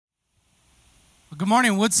Well, good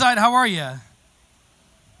morning, Woodside. How are you?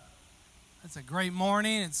 It's a great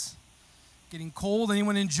morning. It's getting cold.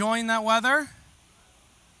 Anyone enjoying that weather?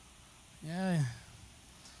 Yeah.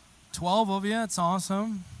 12 of you. It's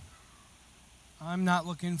awesome. I'm not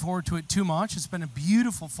looking forward to it too much. It's been a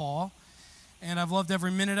beautiful fall, and I've loved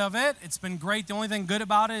every minute of it. It's been great. The only thing good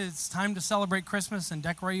about it is it's time to celebrate Christmas and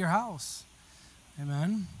decorate your house.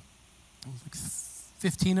 Amen. Like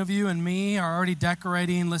 15 of you and me are already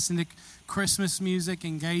decorating, listening to Christmas music,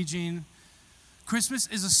 engaging. Christmas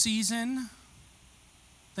is a season.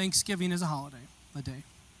 Thanksgiving is a holiday, a day.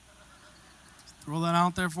 Throw that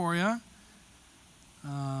out there for you.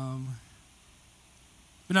 But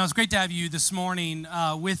no, it's great to have you this morning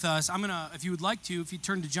with us. I'm going to, if you would like to, if you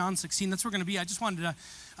turn to John 16, that's where we're going to be. I just wanted to,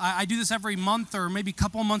 I do this every month or maybe a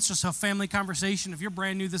couple of months, just a family conversation. If you're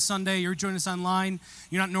brand new this Sunday, you're joining us online,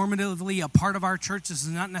 you're not normatively a part of our church, this is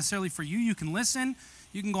not necessarily for you. You can listen.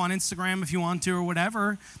 You can go on Instagram if you want to or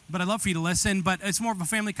whatever, but I'd love for you to listen. But it's more of a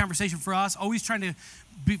family conversation for us, always trying to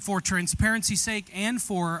be, for transparency's sake and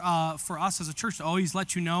for us as a church, to always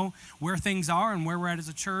let you know where things are and where we're at as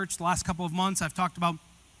a church. The last couple of months, I've talked about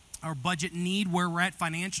our budget need, where we're at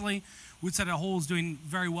financially. Woodside as a whole is doing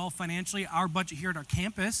very well financially. Our budget here at our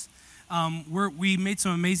campus, we made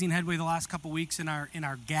some amazing headway the last couple weeks in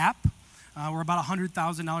our gap. We're about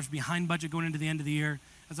 $100,000 behind budget going into the end of the year.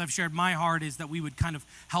 As I've shared, my heart is that we would kind of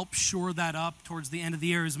help shore that up towards the end of the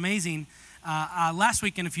year. It was amazing. Last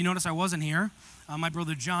weekend, if you notice, I wasn't here. My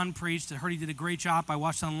brother John preached. I heard he did a great job. I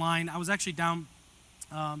watched online. I was actually down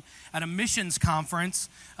at a missions conference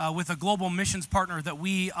with a global missions partner that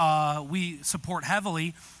we support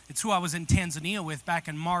heavily. It's who I was in Tanzania with back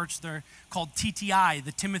in March. They're called TTI,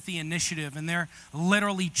 the Timothy Initiative, and they're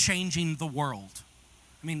literally changing the world.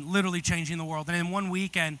 I mean, literally changing the world. And in one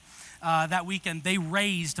weekend, that weekend, they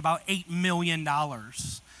raised about $8 million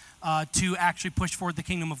to actually push forward the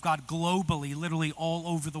kingdom of God globally, literally all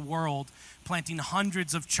over the world, planting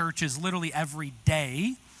hundreds of churches literally every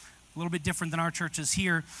day. A little bit different than our churches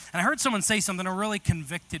here. And I heard someone say something that really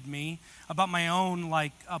convicted me about my own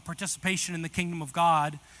participation in the kingdom of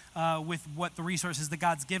God with what the resources that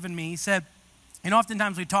God's given me. He said, and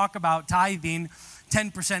oftentimes we talk about tithing,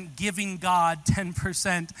 10%, giving God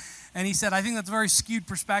 10%. And he said, I think that's a very skewed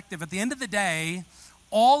perspective. At the end of the day,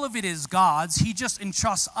 all of it is God's. He just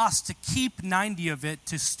entrusts us to keep 90 of it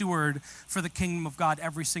to steward for the kingdom of God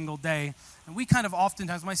every single day. And we kind of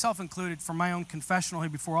oftentimes, myself included, for my own confessional here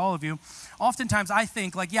before all of you, oftentimes I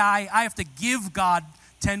think I have to give God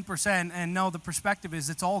 10%. And no, the perspective is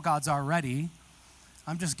it's all God's already.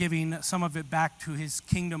 I'm just giving some of it back to his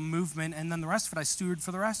kingdom movement. And then the rest of it I steward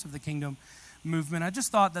for the rest of the kingdom movement. I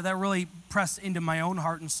just thought that really pressed into my own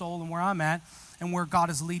heart and soul and where I'm at and where God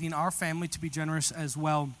is leading our family to be generous as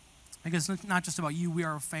well. Because it's not just about you, we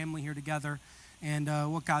are a family here together and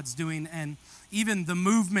what God's doing. And even the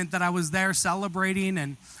movement that I was there celebrating,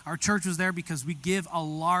 and our church was there because we give a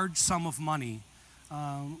large sum of money,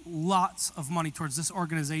 lots of money towards this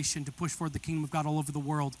organization to push forward the kingdom of God all over the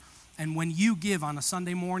world. And when you give on a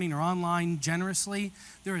Sunday morning or online generously,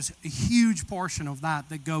 there is a huge portion of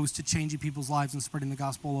that goes to changing people's lives and spreading the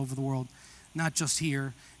gospel all over the world, not just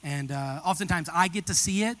here. And oftentimes I get to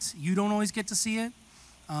see it. You don't always get to see it.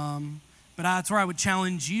 But that's where I would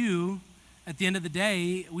challenge you. At the end of the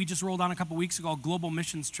day, we just rolled on a couple weeks ago global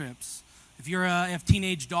missions trips. If you have a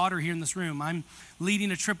teenage daughter here in this room, I'm leading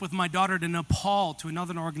a trip with my daughter to Nepal, to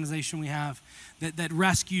another organization we have that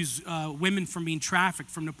rescues women from being trafficked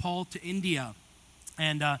from Nepal to India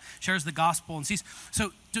and shares the gospel and sees.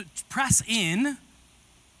 So to press in,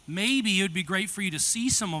 maybe it would be great for you to see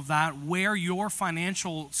some of that, where your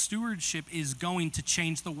financial stewardship is going to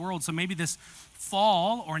change the world. So maybe this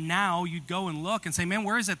fall or now you'd go and look and say, man,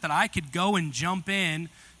 where is it that I could go and jump in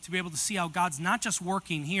to be able to see how God's not just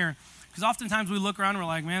working here? Because oftentimes we look around and we're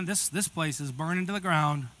like, man, this place is burning to the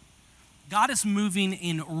ground. God is moving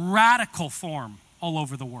in radical form all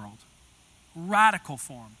over the world. Radical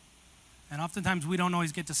form. And oftentimes we don't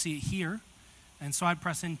always get to see it here. And so I'd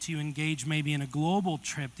press into engage maybe in a global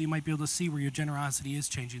trip that you might be able to see where your generosity is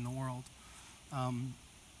changing the world. All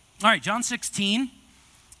right, John 16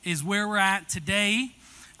 is where we're at today.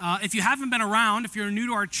 If you haven't been around, if you're new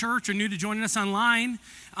to our church or new to joining us online,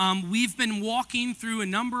 we've been walking through a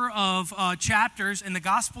number of chapters in the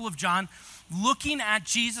Gospel of John, looking at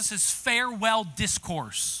Jesus' farewell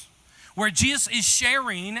discourse, where Jesus is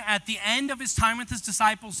sharing at the end of his time with his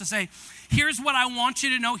disciples to say, here's what I want you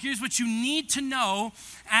to know, here's what you need to know,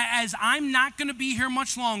 as I'm not going to be here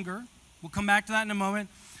much longer. We'll come back to that in a moment.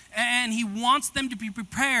 And he wants them to be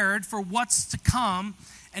prepared for what's to come.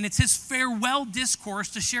 And it's his farewell discourse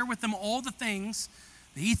to share with them all the things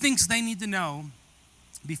that he thinks they need to know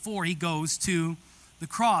before he goes to the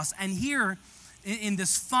cross. And here in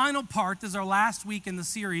this final part, this is our last week in the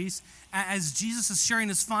series, as Jesus is sharing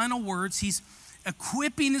his final words, he's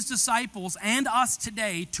equipping his disciples and us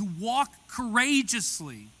today to walk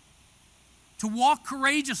courageously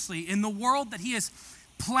in the world that he has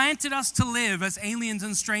planted us to live as aliens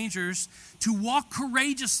and strangers, to walk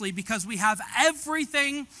courageously because we have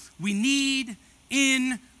everything we need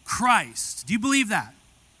in Christ. Do you believe that?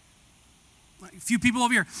 A few people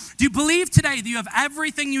over here. Do you believe today that you have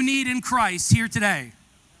everything you need in Christ here today?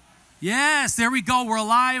 Yes, there we go. We're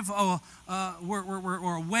alive.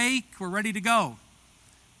 We're awake. We're ready to go.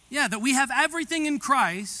 Yeah, that we have everything in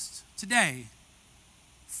Christ today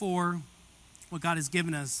for what God has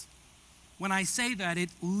given us. When I say that, it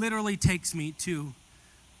literally takes me to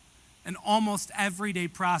an almost everyday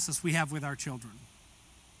process we have with our children.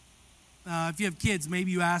 If you have kids,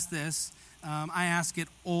 maybe you ask this. I ask it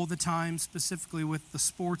all the time, specifically with the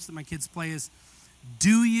sports that my kids play, is,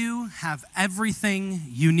 do you have everything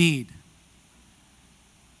you need?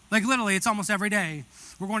 Like literally, it's almost every day.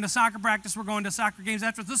 We're going to soccer practice, we're going to soccer games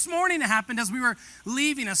after. This morning it happened as we were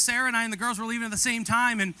leaving, as Sarah and I and the girls were leaving at the same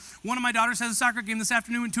time, and one of my daughters has a soccer game this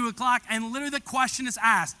afternoon at 2 o'clock, and literally the question is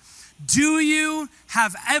asked, do you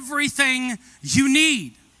have everything you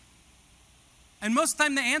need? And most of the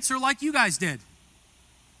time the answer, like you guys did.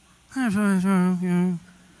 Is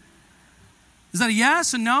that a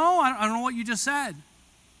yes, a no? I don't know what you just said.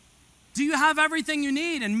 Do you have everything you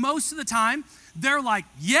need? And most of the time, they're like,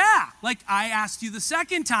 yeah. Like I asked you the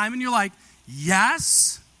second time, and you're like,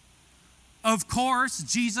 yes. Of course,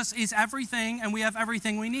 Jesus is everything, and we have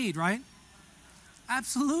everything we need, right?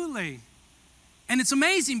 Absolutely. And it's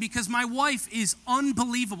amazing because my wife is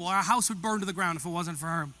unbelievable. Our house would burn to the ground if it wasn't for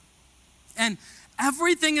her. And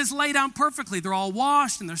everything is laid out perfectly. They're all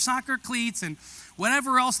washed, and their soccer cleats, and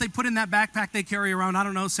whatever else they put in that backpack they carry around. I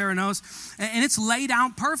don't know, Sarah knows. And it's laid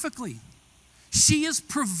out perfectly. She has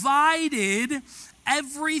provided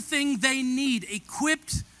everything they need,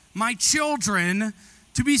 equipped my children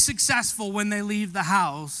to be successful when they leave the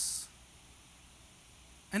house.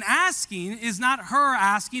 And asking is not her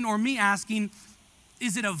asking or me asking,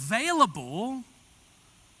 is it available?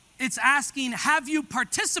 It's asking, have you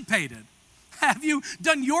participated? Have you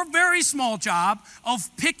done your very small job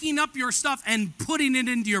of picking up your stuff and putting it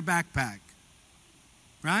into your backpack?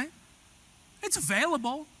 Right? It's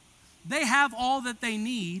available. They have all that they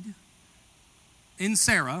need in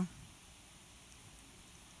Sarah.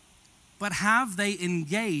 But have they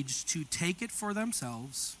engaged to take it for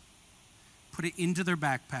themselves, put it into their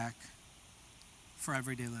backpack for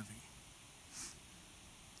everyday living?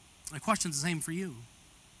 My question's the same for you.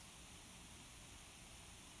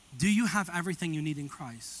 Do you have everything you need in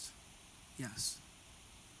Christ? Yes.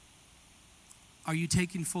 Are you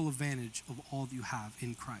taking full advantage of all that you have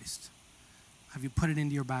in Christ? Have you put it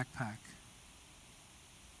into your backpack?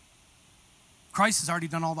 Christ has already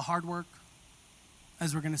done all the hard work,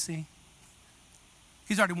 as we're going to see.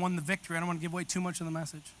 He's already won the victory. I don't want to give away too much of the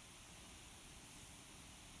message.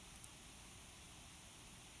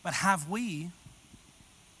 But have we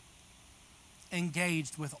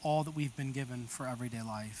engaged with all that we've been given for everyday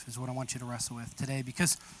life is what I want you to wrestle with today,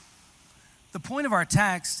 because the point of our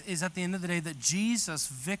text is at the end of the day that Jesus'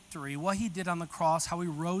 victory, what he did on the cross, how he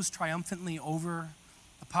rose triumphantly over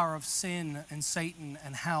the power of sin and Satan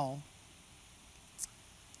and hell,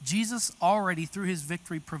 Jesus already through his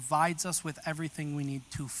victory provides us with everything we need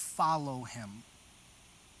to follow him.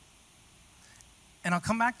 And I'll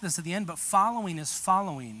come back to this at the end, but following is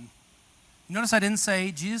following. Notice I didn't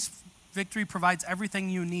say Jesus' victory provides everything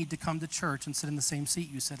you need to come to church and sit in the same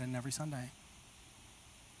seat you sit in every Sunday.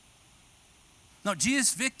 No,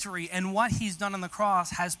 Jesus' victory and what he's done on the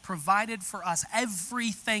cross has provided for us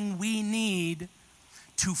everything we need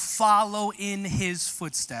to follow in his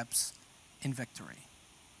footsteps in victory.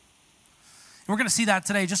 And we're going to see that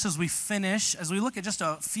today just as we finish, as we look at just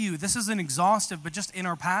a few. This isn't exhaustive, but just in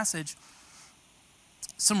our passage,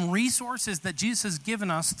 some resources that Jesus has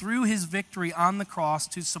given us through his victory on the cross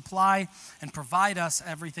to supply and provide us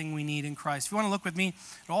everything we need in Christ. If you want to look with me,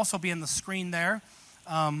 it'll also be on the screen there.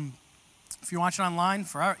 If you're watching online,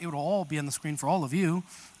 it will all be on the screen for all of you.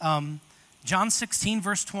 John 16,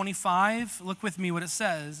 verse 25, look with me what it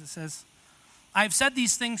says. It says, I have said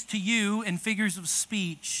these things to you in figures of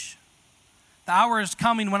speech. The hour is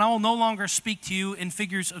coming when I will no longer speak to you in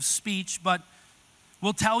figures of speech, but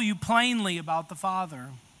will tell you plainly about the Father.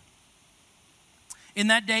 In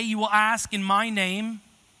that day you will ask in my name,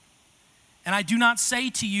 and I do not say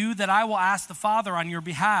to you that I will ask the Father on your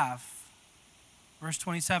behalf. Verse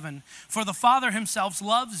 27, for the Father himself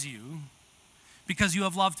loves you because you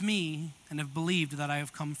have loved me and have believed that I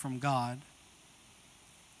have come from God.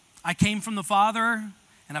 I came from the Father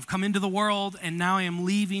and I've come into the world, and now I am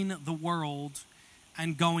leaving the world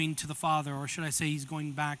and going to the Father, or should I say he's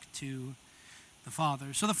going back to the Father.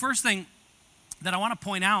 So the first thing that I want to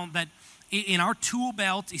point out, that in our tool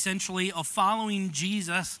belt, essentially, of following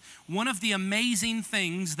Jesus, one of the amazing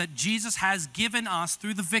things that Jesus has given us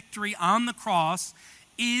through the victory on the cross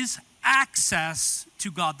is access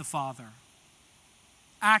to God the Father.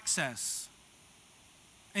 Access.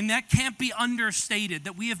 And that can't be understated,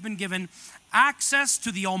 that we have been given access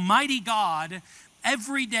to the Almighty God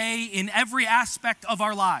every day in every aspect of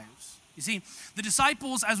our lives. You see, the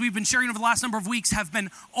disciples, as we've been sharing over the last number of weeks, have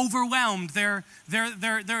been overwhelmed. They're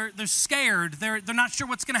scared. They're not sure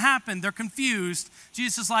what's going to happen. They're confused.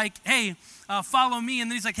 Jesus is like, hey, follow me.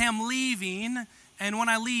 And then he's like, hey, I'm leaving. And when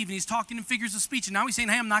I leave, and he's talking in figures of speech. And now he's saying,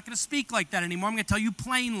 hey, I'm not going to speak like that anymore. I'm going to tell you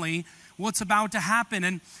plainly what's about to happen.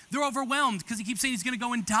 And they're overwhelmed because he keeps saying he's going to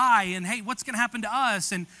go and die. And hey, what's going to happen to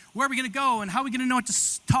us? And where are we going to go? And how are we going to know what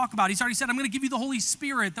to talk about? He's already said, I'm going to give you the Holy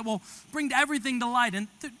Spirit that will bring everything to light. And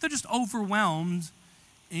they're just overwhelmed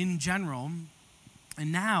in general.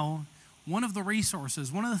 And now, one of the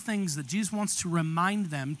resources, one of the things that Jesus wants to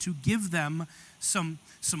remind them, to give them some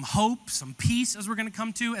hope, some peace, as we're going to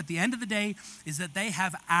come to at the end of the day, is that they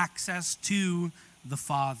have access to the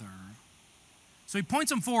Father. So he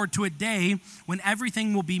points them forward to a day when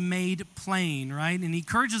everything will be made plain, right? And he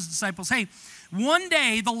encourages the disciples, hey, one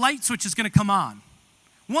day the light switch is going to come on.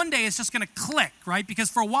 One day it's just going to click, right? Because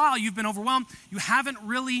for a while you've been overwhelmed. You haven't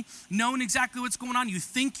really known exactly what's going on. You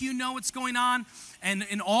think you know what's going on. And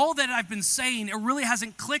in all that I've been saying, it really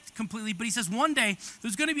hasn't clicked completely. But he says one day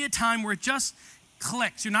there's going to be a time where it just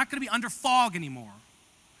clicks. You're not going to be under fog anymore.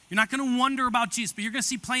 You're not going to wonder about Jesus, but you're going to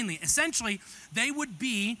see plainly. Essentially, they would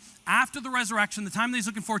be, after the resurrection, the time that he's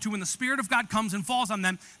looking forward to, when the Spirit of God comes and falls on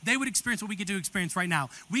them, they would experience what we get to experience right now.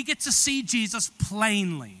 We get to see Jesus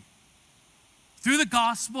plainly. Through the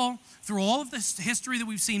gospel, through all of this history that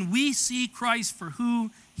we've seen, we see Christ for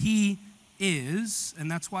who he is,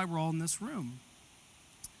 and that's why we're all in this room.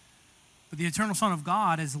 But the eternal Son of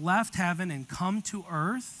God has left heaven and come to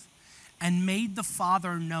earth and made the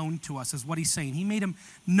Father known to us, is what he's saying. He made him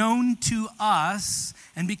known to us,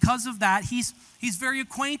 and because of that, he's very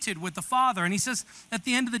acquainted with the Father. And he says, at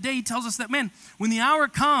the end of the day, he tells us that, man, when the hour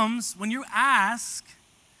comes, when you ask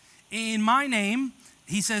in my name,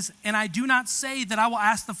 he says, and I do not say that I will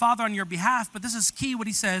ask the Father on your behalf, but this is key what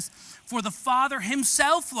he says, for the Father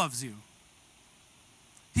himself loves you.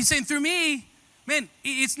 He's saying, through me, man,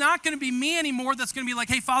 it's not going to be me anymore that's going to be like,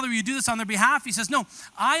 hey, Father, will you do this on their behalf? He says, no,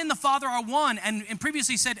 I and the Father are one. And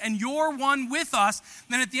previously he said, and you're one with us.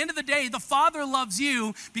 And then at the end of the day, the Father loves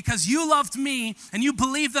you because you loved me and you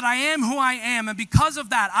believe that I am who I am. And because of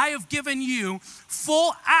that, I have given you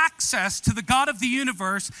full access to the God of the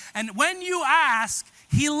universe. And when you ask,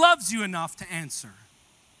 he loves you enough to answer.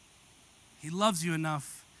 He loves you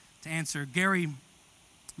enough to answer. Gary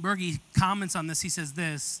Berge comments on this. He says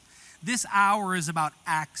this hour is about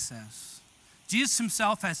access. Jesus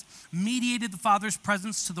himself has mediated the Father's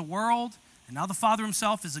presence to the world, and now the Father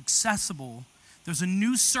himself is accessible. There's a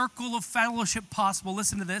new circle of fellowship possible,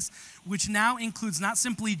 listen to this, which now includes not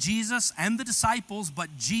simply Jesus and the disciples, but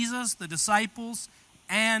Jesus, the disciples,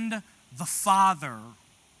 and the Father.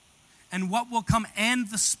 And what will come, and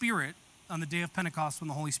the Spirit, on the day of Pentecost when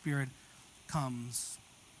the Holy Spirit comes.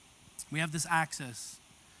 We have this access.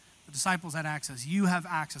 The disciples had access. You have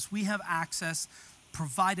access. We have access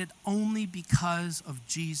provided only because of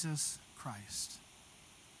Jesus Christ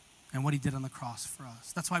and what he did on the cross for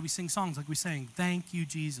us. That's why we sing songs like we sang, thank you,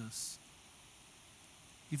 Jesus.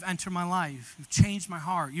 You've entered my life. You've changed my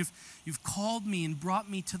heart. You've called me and brought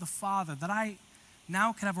me to the Father, that I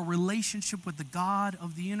now can have a relationship with the God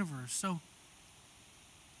of the universe. So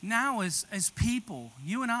now as people,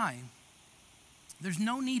 you and I, there's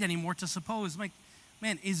no need anymore to suppose, like,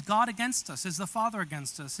 man, is God against us? Is the Father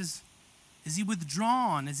against us? Is he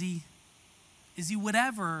withdrawn? Is he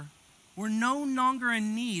whatever? We're no longer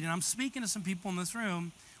in need, and I'm speaking to some people in this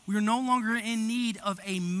room, we are no longer in need of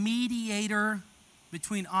a mediator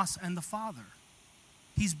between us and the Father.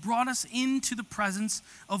 He's brought us into the presence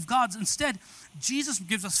of God. Instead, Jesus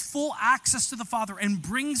gives us full access to the Father and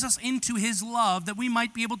brings us into his love that we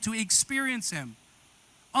might be able to experience him.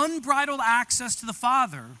 Unbridled access to the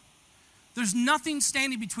Father. There's nothing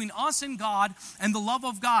standing between us and God and the love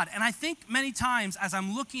of God. And I think many times as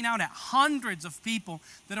I'm looking out at hundreds of people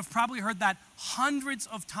that have probably heard that hundreds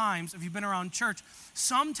of times if you've been around church,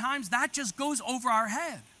 sometimes that just goes over our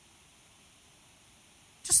head.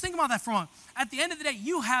 Just think about that for a moment. At the end of the day,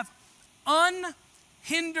 you have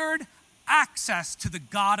unhindered access to the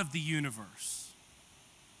God of the universe.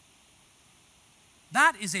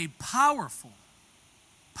 That is a powerful,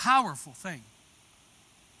 powerful thing.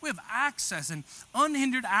 We have access and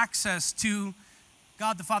unhindered access to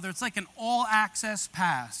God the Father. It's like an all-access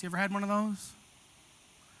pass. You ever had one of those?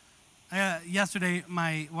 Yesterday,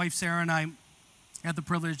 my wife Sarah and I had the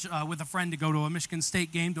privilege with a friend to go to a Michigan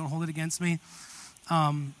State game. Don't hold it against me.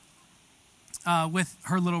 With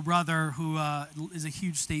her little brother, who is a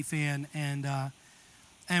huge State fan, and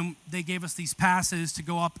they gave us these passes to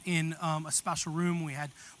go up in a special room. We had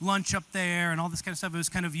lunch up there and all this kind of stuff. It was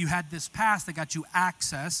kind of, you had this pass that got you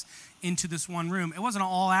access into this one room. It wasn't an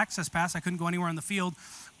all-access pass. I couldn't go anywhere on the field.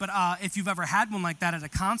 But if you've ever had one like that at a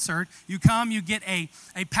concert, you come, you get a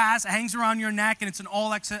pass, it hangs around your neck, and it's an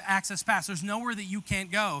all-access pass. There's nowhere that you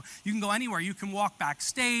can't go. You can go anywhere. You can walk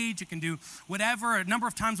backstage. You can do whatever. A number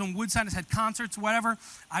of times when Woodside has had concerts, whatever,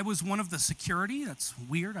 I was one of the security. That's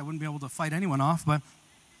weird. I wouldn't be able to fight anyone off, but...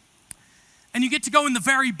 And you get to go in the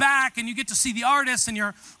very back, and you get to see the artists, and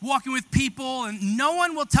you're walking with people, and no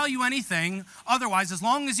one will tell you anything otherwise. As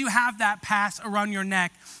long as you have that pass around your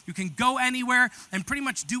neck, you can go anywhere and pretty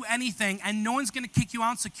much do anything, and no one's going to kick you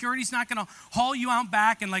out. Security's not going to haul you out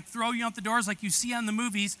back and like throw you out the doors like you see on the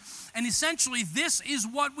movies. And essentially, this is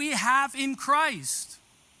what we have in Christ.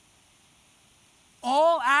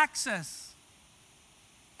 All access.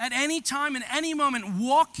 At any time, in any moment,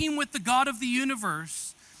 walking with the God of the universe,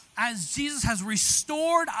 as Jesus has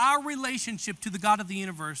restored our relationship to the God of the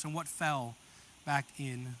universe and what fell back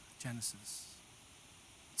in Genesis.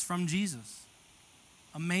 It's from Jesus.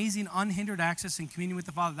 Amazing, unhindered access and communion with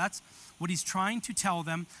the Father. That's what he's trying to tell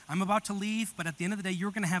them. I'm about to leave, but at the end of the day,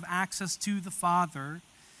 you're going to have access to the Father.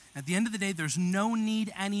 At the end of the day, there's no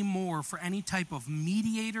need anymore for any type of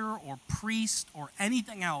mediator or priest or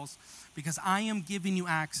anything else, because I am giving you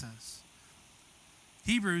access.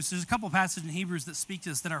 Hebrews, there's a couple passages in Hebrews that speak to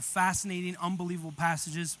this that are fascinating, unbelievable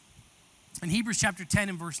passages. In Hebrews chapter 10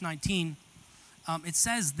 and verse 19, it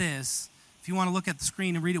says this. If you want to look at the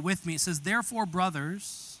screen and read it with me, it says, "Therefore,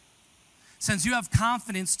 brothers, since you have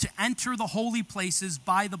confidence to enter the holy places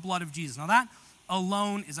by the blood of Jesus." Now that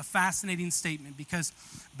alone is a fascinating statement, because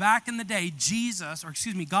back in the day,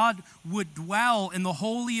 God would dwell in the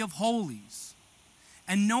Holy of Holies.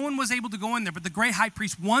 And no one was able to go in there but the great high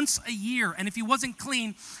priest once a year. And if he wasn't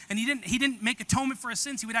clean and he didn't make atonement for his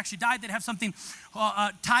sins, he would actually die. They'd have something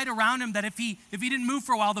tied around him that if he didn't move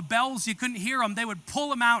for a while, the bells, you couldn't hear them. They would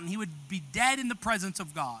pull him out and he would be dead in the presence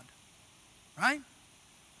of God. Right?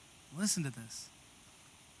 Listen to this.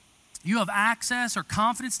 You have access or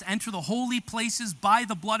confidence to enter the holy places by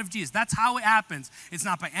the blood of Jesus. That's how it happens. It's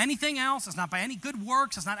not by anything else. It's not by any good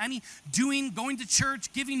works. It's not any going to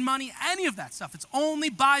church, giving money, any of that stuff. It's only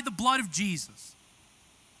by the blood of Jesus.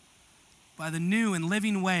 By the new and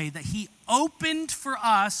living way that he opened for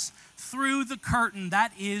us through the curtain,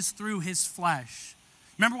 that is through his flesh.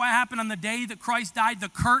 Remember what happened on the day that Christ died? The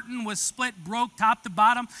curtain was split, broke top to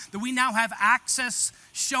bottom, that we now have access,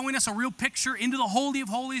 showing us a real picture into the Holy of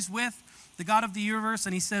Holies with the God of the universe.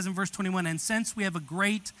 And he says in verse 21, "And since we have a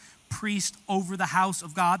great priest over the house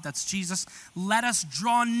of God," that's Jesus, "let us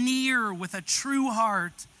draw near with a true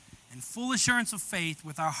heart and full assurance of faith,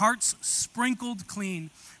 with our hearts sprinkled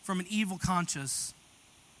clean from an evil conscience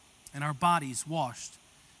and our bodies washed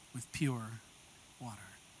with pure water."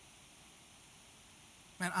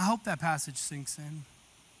 Man, I hope that passage sinks in.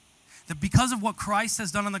 That because of what Christ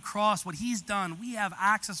has done on the cross, what he's done, we have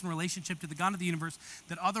access and relationship to the God of the universe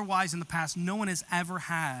that otherwise in the past no one has ever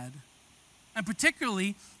had. And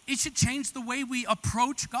particularly, it should change the way we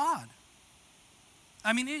approach God.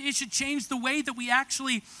 I mean, it should change the way that we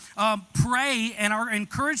actually pray and are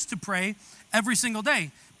encouraged to pray every single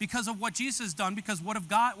day. Because of what Jesus has done, because what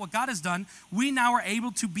God has done, we now are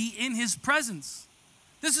able to be in his presence.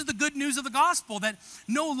 This is the good news of the gospel, that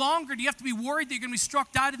no longer do you have to be worried that you're going to be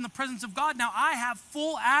struck dead in the presence of God. Now I have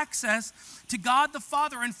full access to God the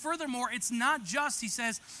Father. And furthermore, it's not just, he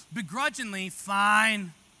says, begrudgingly,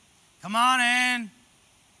 "Fine, come on in."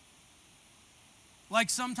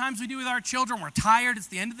 Like sometimes we do with our children. We're tired. It's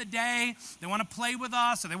the end of the day. They want to play with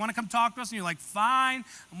us, or they want to come talk to us. And you're like, "Fine,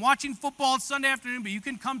 I'm watching football. It's Sunday afternoon, but you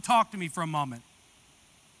can come talk to me for a moment."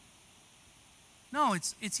 No,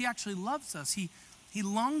 it's he actually loves us. He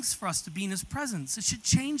longs for us to be in his presence. It should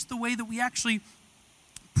change the way that we actually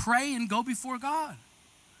pray and go before God.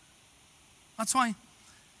 That's why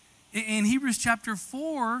in Hebrews chapter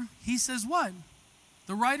 4, he says what?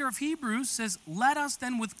 The writer of Hebrews says, "Let us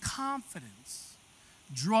then with confidence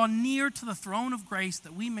draw near to the throne of grace,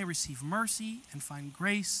 that we may receive mercy and find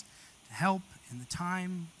grace to help in the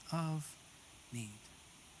time of need."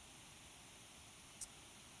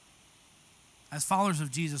 As followers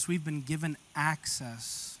of Jesus, we've been given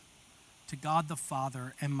access to God the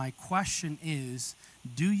Father. And my question is,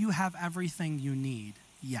 do you have everything you need?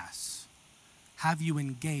 Yes. Have you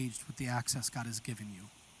engaged with the access God has given you?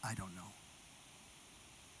 I don't know.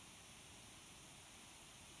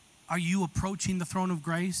 Are you approaching the throne of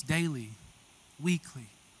grace daily, weekly?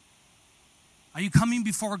 Are you coming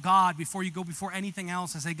before God before you go before anything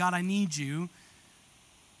else and say, God, I need you.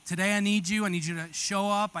 Today I need you. I need you to show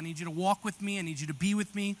up. I need you to walk with me. I need you to be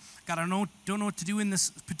with me. God, I don't know what to do in this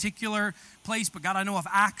particular place, but God, I know I have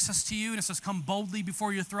access to you. And it says, come boldly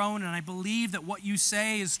before your throne. And I believe that what you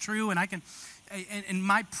say is true. And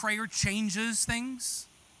my prayer changes things.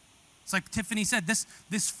 It's like Tiffany said,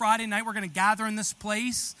 this Friday night we're going to gather in this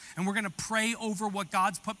place and we're going to pray over what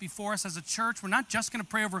God's put before us as a church. We're not just going to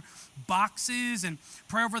pray over boxes and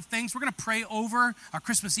pray over things. We're going to pray over our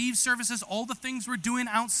Christmas Eve services, all the things we're doing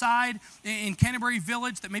outside in Canterbury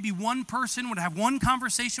Village, that maybe one person would have one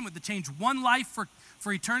conversation would change one life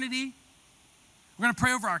for eternity. We're going to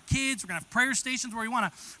pray over our kids. We're going to have prayer stations where we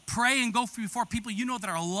want to pray and go before people you know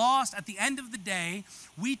that are lost. At the end of the day,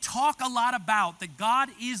 we talk a lot about that God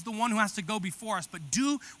is the one who has to go before us, but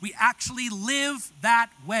do we actually live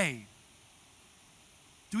that way?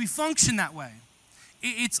 Do we function that way?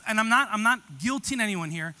 And I'm not guilting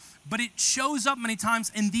anyone here, but it shows up many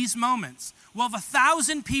times in these moments. We'll have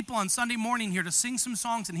 1,000 people on Sunday morning here to sing some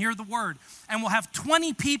songs and hear the word, and we'll have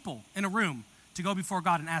 20 people in a room to go before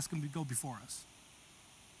God and ask him to go before us.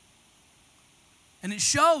 And it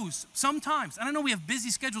shows sometimes, I don't know, we have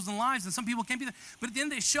busy schedules and lives and some people can't be there, but at the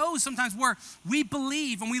end of the day, it shows sometimes where we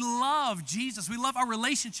believe and we love Jesus, we love our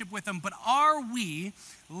relationship with him, but are we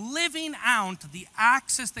living out the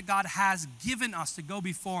access that God has given us to go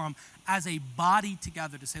before him as a body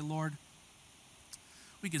together to say, Lord,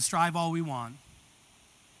 we can strive all we want.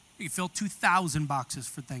 We can fill 2,000 boxes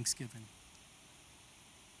for Thanksgiving.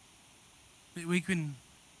 We can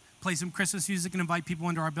play some Christmas music and invite people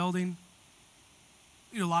into our building.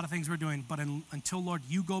 A lot of things we're doing, but until, Lord,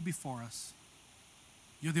 you go before us,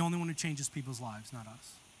 you're the only one who changes people's lives, not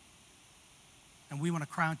us. And we want to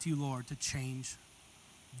cry out to you, Lord, to change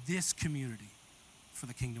this community for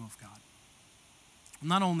the kingdom of God.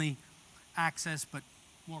 Not only access, but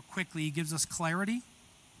more quickly, he gives us clarity.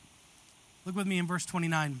 Look with me in verse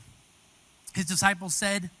 29. His disciples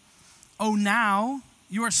said, "Oh, now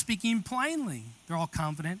you are speaking plainly." They're all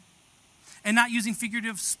confident. "And not using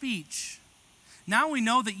figurative speech. Now we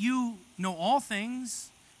know that you know all things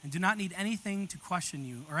and do not need anything to question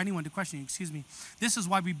you, or anyone to question you, This is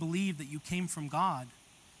why we believe that you came from God."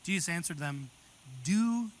 Jesus answered them,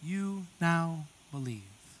 "Do you now believe?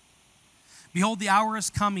 Behold, the hour is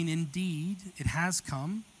coming, indeed it has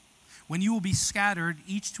come, when you will be scattered,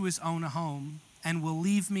 each to his own home, and will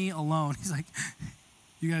leave me alone." He's like,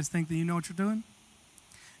 you guys think that you know what you're doing?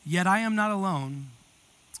 "Yet I am not alone."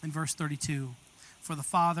 In verse 32, "For the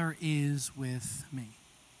Father is with me."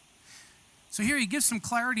 So here he gives some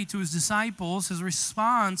clarity to his disciples. His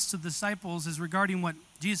response to the disciples is regarding what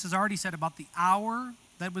Jesus has already said about the hour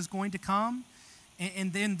that was going to come.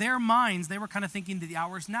 And in their minds, they were kind of thinking that the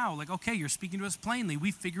hour is now. Like, okay, you're speaking to us plainly.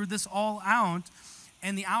 We figured this all out.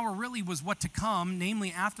 And the hour really was what to come,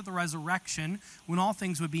 namely after the resurrection, when all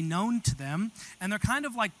things would be known to them. And they're kind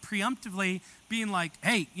of like preemptively being like,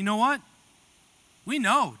 hey, you know what? We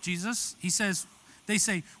know, Jesus. They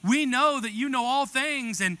say, "We know that you know all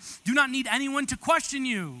things and do not need anyone to question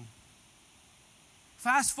you."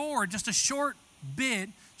 Fast forward just a short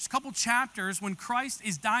bit, just a couple chapters, when Christ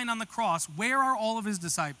is dying on the cross, where are all of his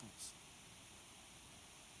disciples?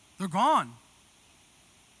 They're gone.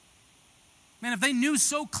 Man, if they knew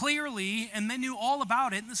so clearly and they knew all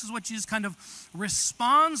about it, and this is what Jesus kind of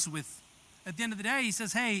responds with at the end of the day, he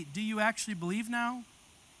says, "Hey, do you actually believe now?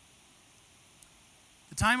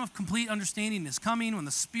 The time of complete understanding is coming when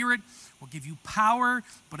the Spirit will give you power.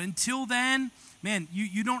 But until then, man,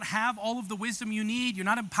 you don't have all of the wisdom you need. You're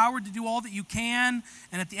not empowered to do all that you can.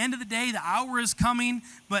 And at the end of the day, the hour is coming.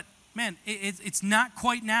 But, man, it's not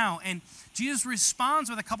quite now." And Jesus responds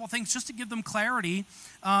with a couple of things just to give them clarity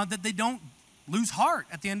that they don't lose heart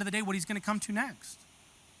at the end of the day what he's going to come to next.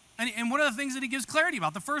 And one of the things that he gives clarity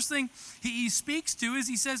about, the first thing he speaks to is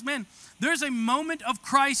he says, man, there's a moment of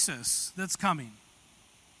crisis that's coming.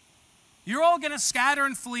 You're all going to scatter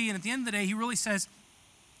and flee. And at the end of the day, he really says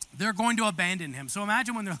they're going to abandon him. So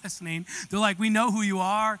imagine when they're listening, they're like, "We know who you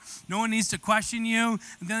are. No one needs to question you."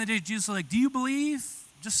 And then the day Jesus is like, "Do you believe?"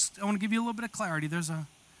 I want to give you a little bit of clarity. There's a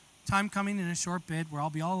time coming in a short bit where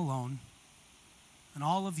I'll be all alone. And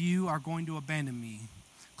all of you are going to abandon me.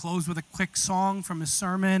 Close with a quick song from his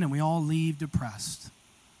sermon, and we all leave depressed.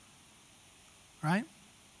 Right?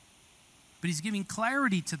 but he's giving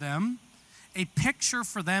clarity to them, a picture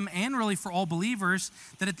for them and really for all believers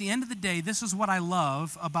that at the end of the day, this is what I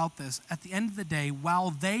love about this. At the end of the day, while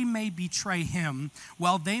they may betray him,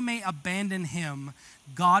 while they may abandon him,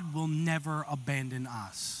 God will never abandon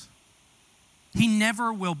us. He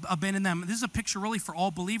never will abandon them. This is a picture really for all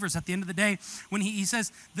believers at the end of the day when he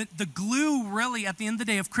says that the glue really at the end of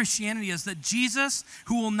the day of Christianity is that Jesus,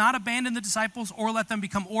 who will not abandon the disciples or let them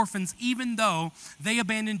become orphans, even though they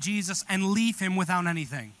abandon Jesus and leave him without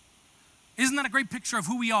anything. Isn't that a great picture of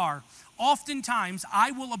who we are? Oftentimes,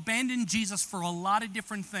 I will abandon Jesus for a lot of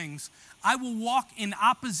different things. I will walk in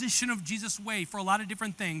opposition of Jesus' way for a lot of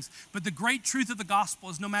different things. But the great truth of the gospel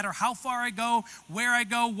is no matter how far I go, where I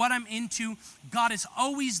go, what I'm into, God is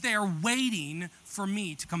always there waiting for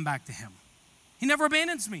me to come back to him. He never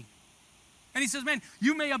abandons me. And he says, man,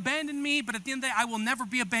 you may abandon me, but at the end of the day, I will never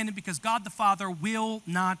be abandoned because God the Father will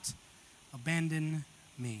not abandon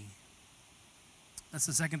me. That's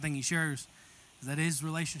the second thing he shares, is that his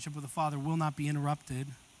relationship with the Father will not be interrupted.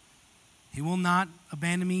 He will not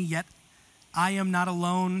abandon me, yet I am not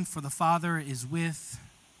alone, for the Father is with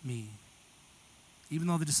me. Even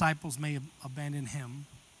though the disciples may abandon him,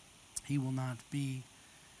 he will not be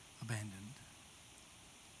abandoned.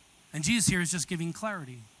 And Jesus here is just giving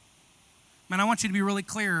clarity. Man, I want you to be really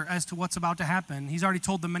clear as to what's about to happen. He's already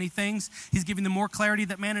told them many things. He's giving them more clarity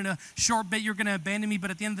that, man, in a short bit, you're going to abandon me,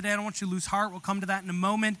 but at the end of the day, I don't want you to lose heart. We'll come to that in a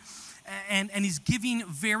moment. And he's giving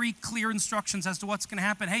very clear instructions as to what's going to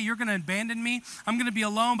happen. Hey, you're going to abandon me. I'm going to be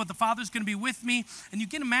alone, but the Father's going to be with me. And you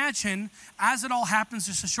can imagine, as it all happens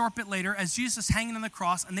just a short bit later, as Jesus is hanging on the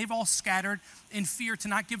cross, and they've all scattered in fear to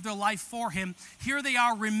not give their life for him, here they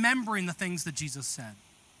are remembering the things that Jesus said.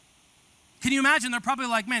 Can you imagine? They're probably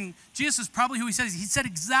like, man, Jesus is probably who he says. He said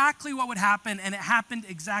exactly what would happen, and it happened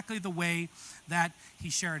exactly the way that he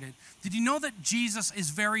shared it. Did you know that Jesus is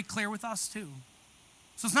very clear with us too?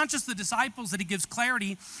 So it's not just the disciples that he gives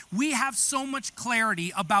clarity. We have so much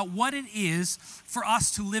clarity about what it is for us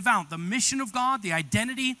to live out. The mission of God, the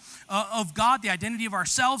identity of God, the identity of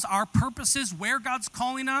ourselves, our purposes, where God's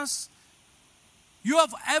calling us. You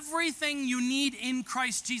have everything you need in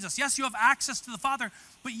Christ Jesus. Yes, you have access to the Father,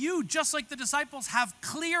 but you, just like the disciples, have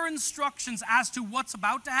clear instructions as to what's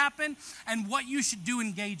about to happen and what you should do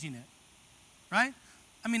engaging it, right?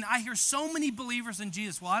 I mean, I hear so many believers in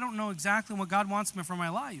Jesus, well, I don't know exactly what God wants me for my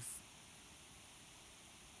life.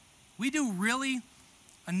 We do really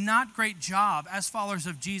a not great job as followers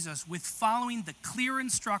of Jesus with following the clear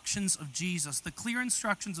instructions of Jesus, the clear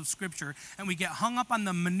instructions of Scripture, and we get hung up on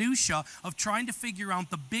the minutia of trying to figure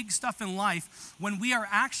out the big stuff in life when we are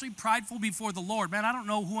actually prideful before the Lord. Man, I don't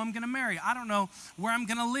know who I'm going to marry. I don't know where I'm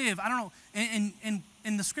going to live. I don't know.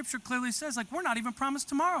 And the Scripture clearly says, like, we're not even promised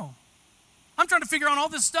tomorrow. I'm trying to figure out all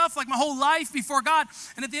this stuff like my whole life before God.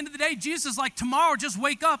 And at the end of the day, Jesus is like, tomorrow, just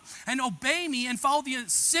wake up and obey me and follow the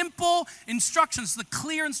simple instructions, the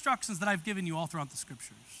clear instructions that I've given you all throughout the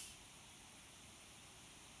Scriptures.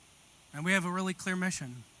 And we have a really clear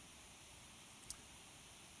mission.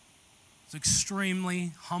 It's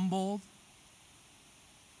extremely humbled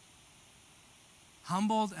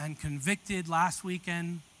and convicted last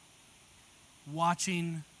weekend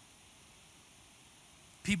watching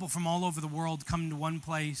people from all over the world come to one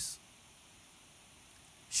place,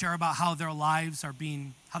 share about how their lives are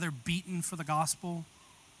how they're beaten for the gospel,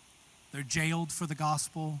 they're jailed for the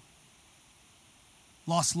gospel,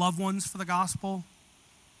 lost loved ones for the gospel.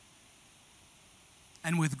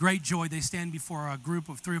 And with great joy, they stand before a group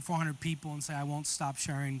of 300 or 400 people and say, I won't stop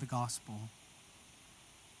sharing the gospel.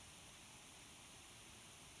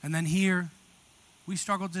 And then here, we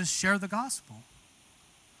struggle to just share the gospel.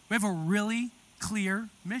 We have a really clear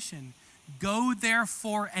mission. Go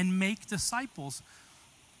therefore and make disciples.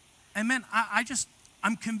 And man,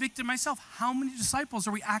 I'm convicted myself. How many disciples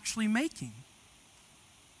are we actually making?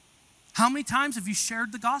 How many times have you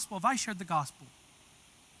shared the gospel? Have I shared the gospel?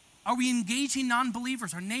 Are we engaging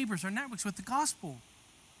non-believers, our neighbors, our networks with the gospel?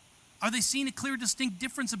 Are they seeing a clear, distinct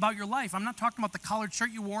difference about your life? I'm not talking about the collared shirt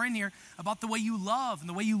you wore in here, about the way you love and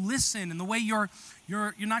the way you listen and the way you're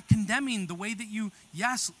not condemning, the way that you,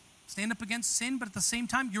 yes, stand up against sin, but at the same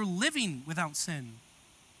time, you're living without sin.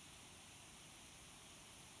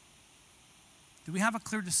 Do we have a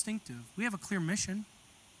clear distinctive? We have a clear mission.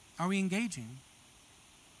 Are we engaging?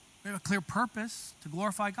 We have a clear purpose to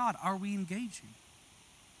glorify God. Are we engaging?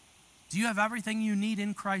 Do you have everything you need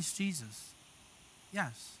in Christ Jesus?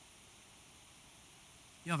 Yes.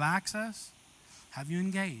 You have access? Have you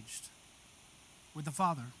engaged with the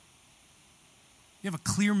Father? You have a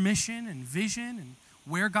clear mission and vision and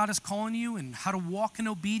where God is calling you and how to walk in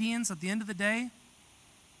obedience at the end of the day?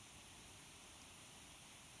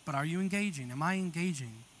 But are you engaging? Am I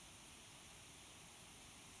engaging?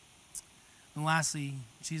 And lastly,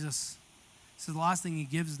 Jesus says the last thing he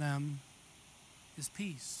gives them is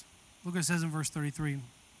peace. Look what it says in verse 33.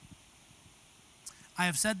 I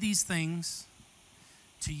have said these things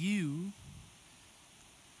to you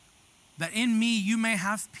that in me you may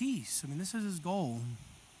have peace. I mean, this is his goal.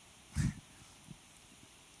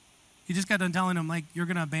 He just got done telling him, like, you're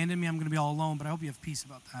going to abandon me, I'm going to be all alone, but I hope you have peace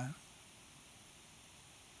about that.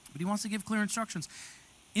 But he wants to give clear instructions.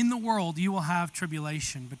 In the world you will have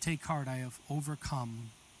tribulation, but take heart, I have overcome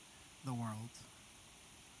the world.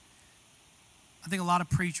 I think a lot of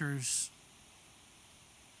preachers,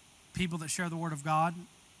 people that share the word of God,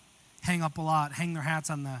 hang their hats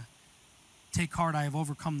on the take heart, I have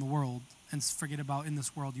overcome the world, and forget about in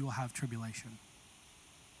this world you will have tribulation.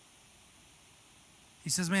 He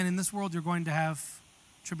says, man, in this world you're going to have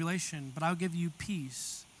tribulation, but I'll give you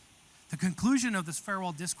peace. The conclusion of this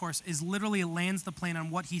farewell discourse is literally lands the plane on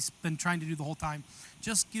what he's been trying to do the whole time.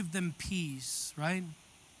 Just give them peace, right?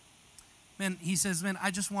 Man, he says, man, I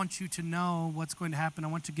just want you to know what's going to happen. I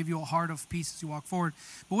want to give you a heart of peace as you walk forward.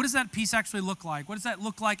 But what does that peace actually look like? What does that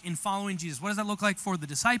look like in following Jesus? What does that look like for the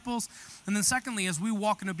disciples? And then secondly, as we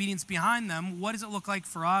walk in obedience behind them, what does it look like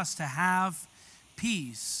for us to have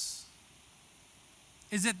peace?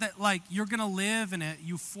 Is it that, like, you're going to live in a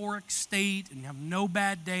euphoric state and you have no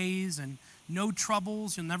bad days and no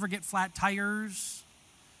troubles? You'll never get flat tires.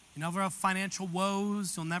 You'll never have financial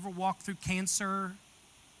woes. You'll never walk through cancer.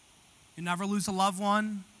 You'll never lose a loved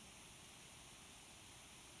one.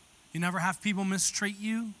 You never have people mistreat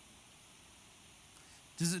you.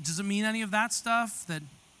 Does it mean any of that stuff? That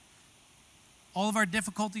all of our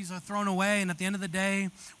difficulties are thrown away and at the end of the day,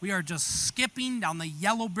 we are just skipping down the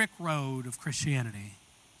yellow brick road of Christianity?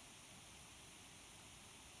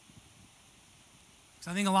 So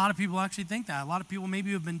I think a lot of people actually think that. A lot of people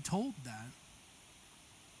maybe have been told that.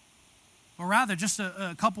 Or rather, just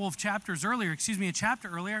a chapter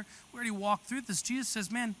earlier, we already walked through this. Jesus says,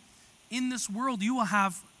 man, in this world you will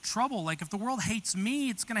have trouble. Like, if the world hates me,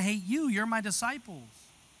 it's going to hate you. You're my disciples.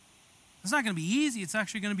 It's not going to be easy. It's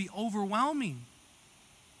actually going to be overwhelming.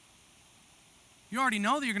 You already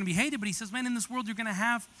know that you're going to be hated, but he says, man, in this world you're going to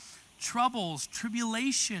have troubles,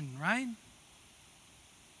 tribulation, right?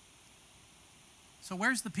 So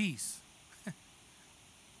where's the peace?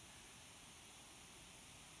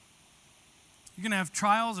 You're going to have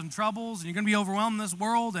trials and troubles, and you're going to be overwhelmed in this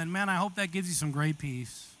world, and man, I hope that gives you some great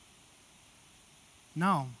peace.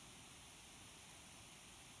 No.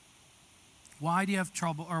 Why do you have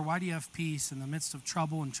trouble, or why do you have peace in the midst of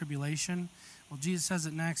trouble and tribulation? Well, Jesus says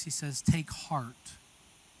it next. He says, take heart.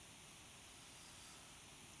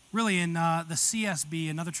 Really, in the CSB,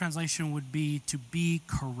 another translation would be to be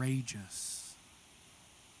courageous.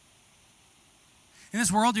 In this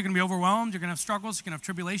world, you're going to be overwhelmed. You're going to have struggles. You're going to have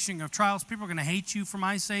tribulation. You're going to have trials. People are going to hate you for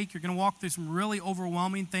my sake. You're going to walk through some really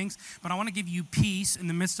overwhelming things. But I want to give you peace in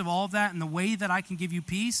the midst of all of that. And the way that I can give you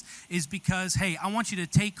peace is because, hey, I want you to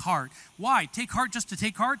take heart. Why? Take heart just to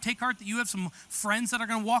take heart. Take heart that you have some friends that are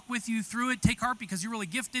going to walk with you through it. Take heart because you're really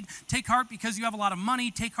gifted. Take heart because you have a lot of money.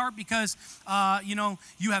 Take heart because,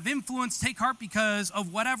 you have influence. Take heart because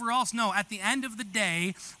of whatever else. No, at the end of the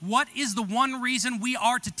day, what is the one reason we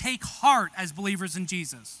are to take heart as believers in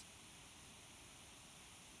Jesus?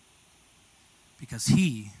 Because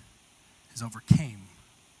he has overcame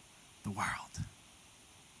the world.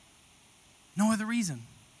 No other reason.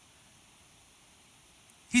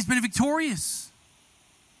 He's been victorious.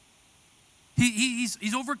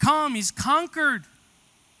 He's overcome. He's conquered.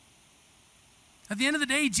 At the end of the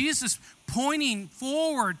day, Jesus is pointing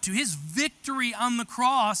forward to his victory on the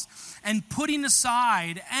cross and putting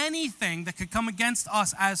aside anything that could come against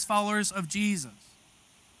us as followers of Jesus.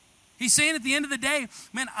 He's saying at the end of the day,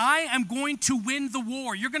 man, I am going to win the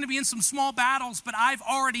war. You're going to be in some small battles, but I've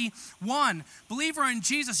already won. Believer in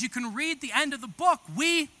Jesus, you can read the end of the book.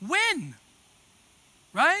 We win,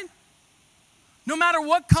 right? No matter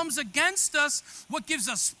what comes against us, what gives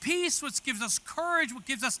us peace, what gives us courage, what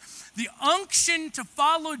gives us the unction to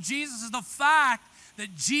follow Jesus is the fact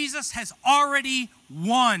that Jesus has already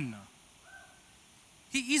won.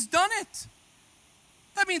 He's done it.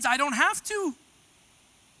 That means I don't have to.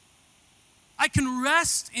 I can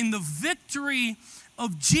rest in the victory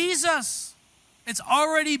of Jesus. It's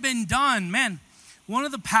already been done. Man, one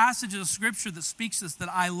of the passages of Scripture that speaks this that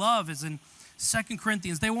I love is in 2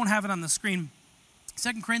 Corinthians. They won't have it on the screen.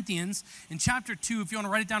 2 Corinthians in chapter 2, if you want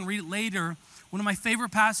to write it down, read it later. One of my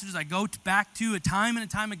favorite passages I go back to a time and a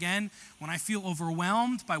time again when I feel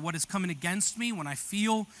overwhelmed by what is coming against me, when I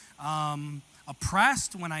feel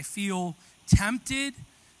oppressed, when I feel tempted.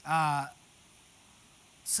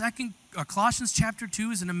 Colossians chapter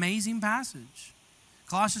 2 is an amazing passage.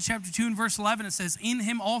 Colossians chapter 2 and verse 11, it says, "In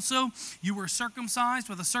him also you were circumcised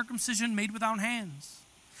with a circumcision made without hands,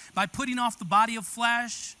 by putting off the body of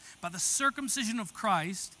flesh, by the circumcision of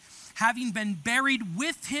Christ, having been buried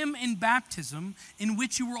with him in baptism, in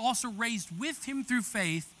which you were also raised with him through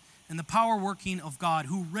faith in the power working of God,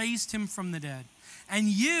 who raised him from the dead. And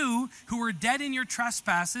you, who were dead in your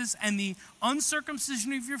trespasses and the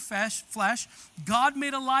uncircumcision of your flesh, God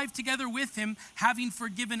made alive together with him, having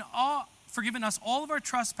forgiven us all of our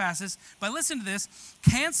trespasses by," listen to this,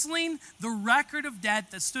 "canceling the record of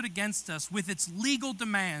debt that stood against us with its legal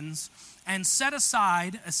demands, and set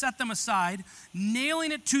them aside,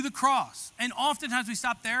 nailing it to the cross." And oftentimes we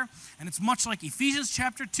stop there, and it's much like Ephesians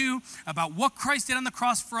chapter 2 about what Christ did on the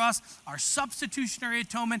cross for us, our substitutionary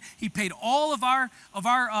atonement. He paid all of our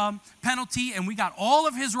penalty, and we got all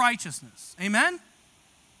of his righteousness. Amen?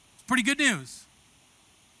 It's pretty good news.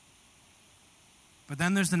 But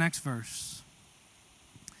then there's the next verse.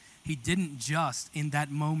 He didn't just in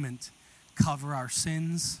that moment cover our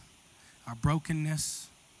sins, our brokenness.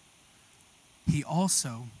 He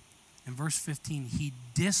also, in verse 15, he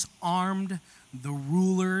disarmed the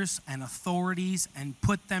rulers and authorities and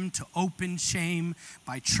put them to open shame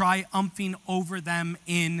by triumphing over them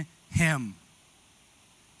in him.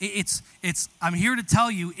 I'm here to tell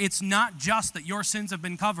you, it's not just that your sins have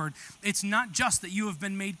been covered. It's not just that you have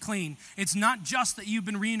been made clean. It's not just that you've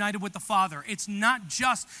been reunited with the Father. It's not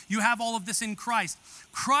just you have all of this in Christ.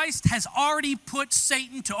 Christ has already put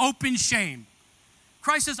Satan to open shame.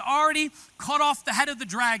 Christ has already cut off the head of the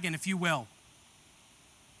dragon, if you will.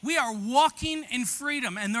 We are walking in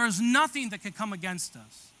freedom, and there is nothing that can come against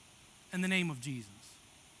us in the name of Jesus.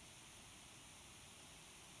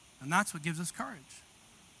 And that's what gives us courage.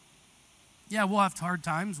 Yeah, we'll have hard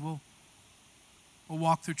times. We'll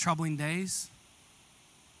walk through troubling days.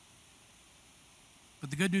 But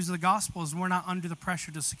the good news of the gospel is we're not under the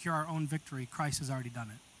pressure to secure our own victory. Christ has already done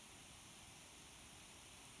it.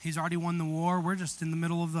 He's already won the war. We're just in the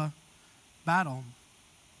middle of the battle.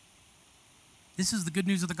 This is the good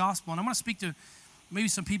news of the gospel. And I want to speak to maybe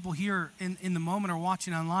some people here in the moment or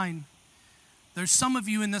watching online. There's some of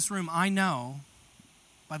you in this room, I know,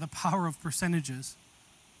 by the power of percentages,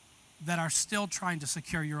 that are still trying to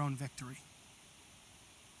secure your own victory.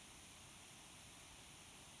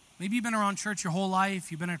 Maybe you've been around church your whole life.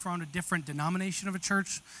 You've been around a different denomination of a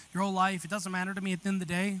church your whole life. It doesn't matter to me at the end of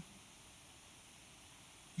the day.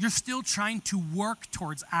 You're still trying to work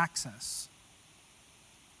towards access.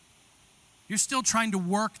 You're still trying to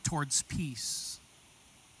work towards peace.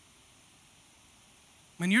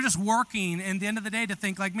 When you're just working at the end of the day to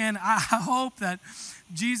think like, man, I hope that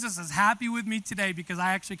Jesus is happy with me today because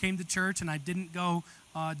I actually came to church and I didn't go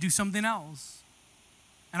do something else.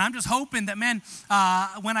 And I'm just hoping that, man,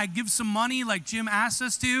 when I give some money like Jim asked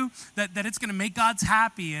us to, that it's going to make God's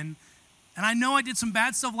happy. And I know I did some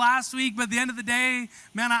bad stuff last week, but at the end of the day,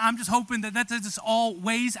 man, I'm just hoping that just all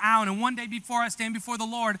weighs out. And one day before I stand before the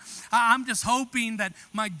Lord, I'm just hoping that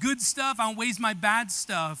my good stuff outweighs my bad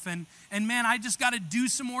stuff. And man, I just got to do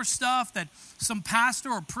some more stuff that some pastor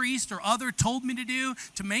or priest or other told me to do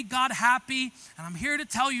to make God happy. And I'm here to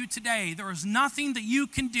tell you today, there is nothing that you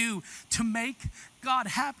can do to make God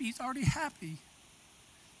happy. He's already happy.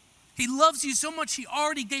 He loves you so much, he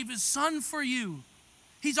already gave his son for you.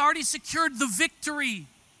 He's already secured the victory.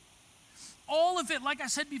 All of it, like I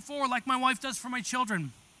said before, like my wife does for my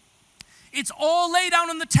children. It's all laid out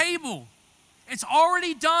on the table. It's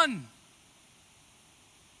already done.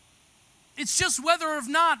 It's just whether or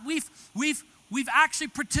not we've actually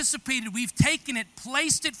participated. We've taken it,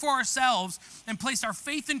 placed it for ourselves, and placed our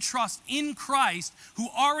faith and trust in Christ, who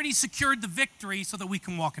already secured the victory so that we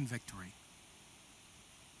can walk in victory.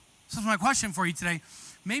 So that's my question for you today.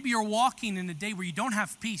 Maybe you're walking in a day where you don't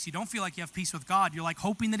have peace. You don't feel like you have peace with God. You're like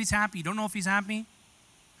hoping that he's happy. You don't know if he's happy.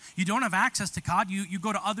 You don't have access to God. You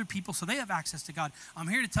go to other people so they have access to God. I'm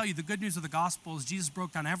here to tell you the good news of the gospel is Jesus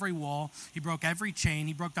broke down every wall. He broke every chain.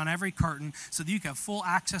 He broke down every curtain so that you could have full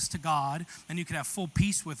access to God and you could have full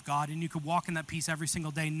peace with God and you could walk in that peace every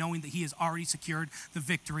single day knowing that he has already secured the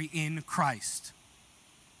victory in Christ.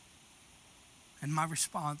 And my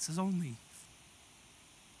response is only,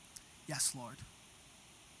 yes, Lord.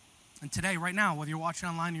 And today, right now, whether you're watching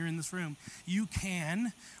online or you're in this room, you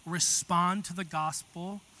can respond to the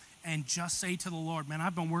gospel and just say to the Lord, man,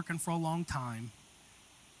 I've been working for a long time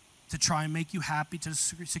to try and make you happy, to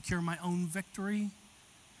secure my own victory.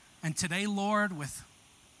 And today, Lord, with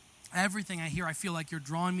everything I hear, I feel like you're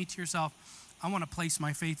drawing me to yourself. I want to place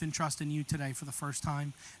my faith and trust in you today for the first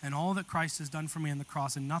time and all that Christ has done for me on the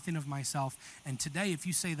cross and nothing of myself. And today, if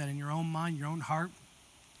you say that in your own mind, your own heart,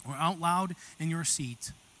 or out loud in your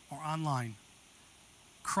seat or online,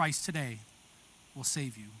 Christ today will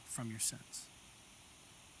save you from your sins.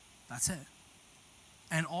 That's it.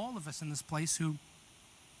 And all of us in this place who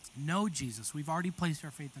know Jesus, we've already placed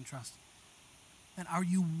our faith and trust. And are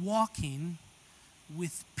you walking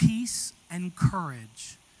with peace and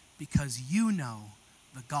courage because you know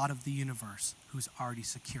the God of the universe who's already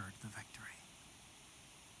secured the victory?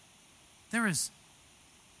 There is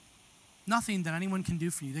nothing that anyone can do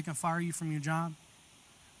for you. They can fire you from your job.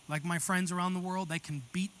 Like my friends around the world, they can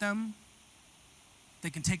beat them. They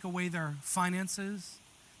can take away their finances.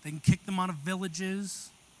 They can kick them out of villages.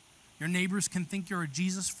 Your neighbors can think you're a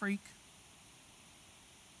Jesus freak.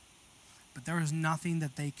 But there is nothing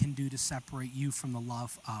that they can do to separate you from the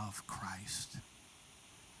love of Christ.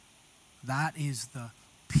 That is the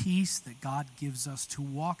peace that God gives us to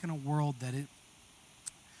walk in a world that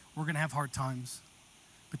we're going to have hard times.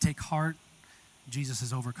 But take heart, Jesus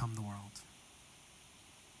has overcome the world.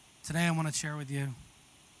 Today I want to share with you,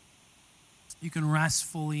 you can rest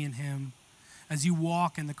fully in him as you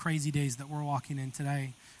walk in the crazy days that we're walking in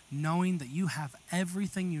today, knowing that you have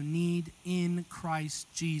everything you need in Christ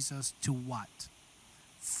Jesus to what?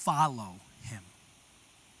 Follow him.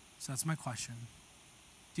 So that's my question.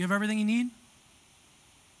 Do you have everything you need?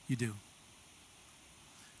 You do.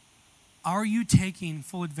 Are you taking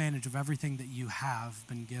full advantage of everything that you have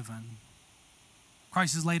been given?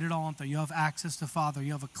 Christ has laid it all out there. You have access to Father.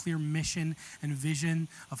 You have a clear mission and vision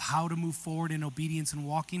of how to move forward in obedience and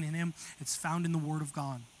walking in him. It's found in the Word of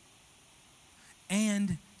God.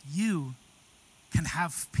 And you can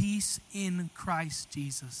have peace in Christ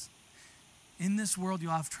Jesus. In this world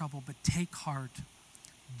you'll have trouble, but take heart.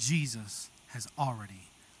 Jesus has already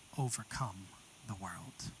overcome the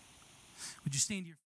world. Would you stand here?